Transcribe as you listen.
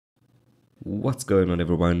What's going on,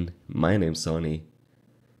 everyone? My name's Sonny.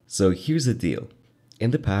 So here's the deal. In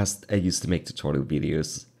the past, I used to make tutorial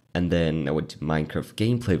videos, and then I went to Minecraft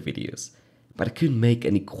gameplay videos, but I couldn't make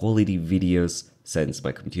any quality videos since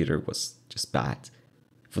my computer was just bad.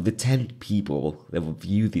 For the 10 people that will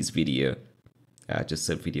view this video, I just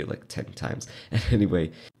said video like 10 times.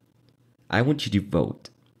 Anyway, I want you to vote.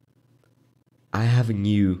 I have a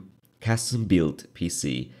new custom built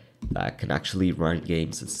PC that can actually run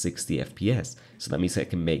games at 60 FPS. So that means I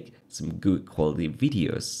can make some good quality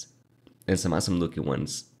videos and some awesome looking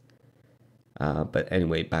ones. But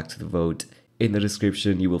anyway, back to the vote. In the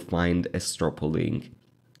description, you will find a straw poll link.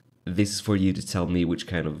 This is for you to tell me which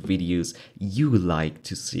kind of videos you would like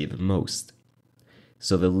to see the most.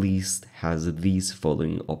 So the list has these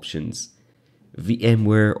following options: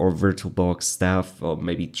 VMware or VirtualBox stuff, or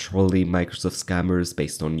maybe trolling Microsoft scammers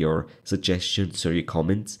based on your suggestions or your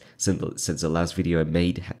comments. Since the last video I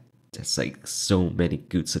made had just like so many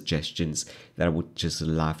good suggestions that I would just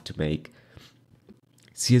love to make.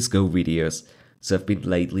 CSGO videos. So I've been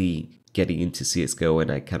lately getting into CSGO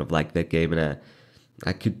and I kind of like that game, and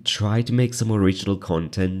I could try to make some original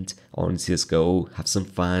content on CSGO, have some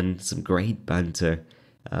fun, some great banter.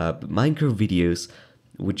 But Minecraft videos,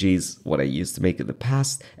 which is what I used to make in the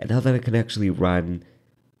past, and now that I can actually run,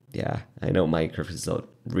 yeah, I know Minecraft is not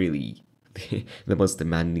really the most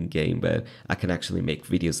demanding game, but I can actually make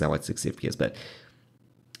videos now at 60 FPS, but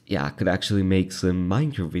yeah, I could actually make some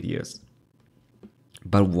Minecraft videos.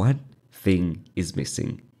 But one thing is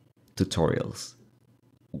missing: tutorials.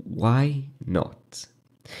 Why not?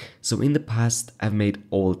 So in the past, I've made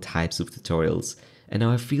all types of tutorials, and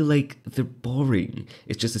now I feel like they're boring.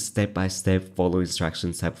 It's just a step-by-step follow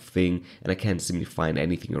instructions type of thing, and I can't seem to find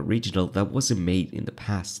anything original that wasn't made in the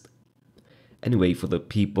past. Anyway, for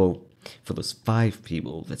those 5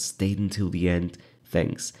 people that stayed until the end,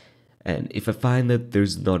 thanks. And if I find that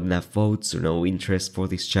there's not enough votes or no interest for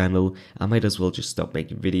this channel, I might as well just stop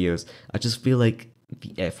making videos. I just feel like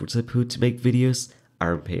the efforts I put to make videos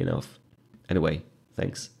aren't paying off. Anyway,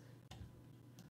 thanks.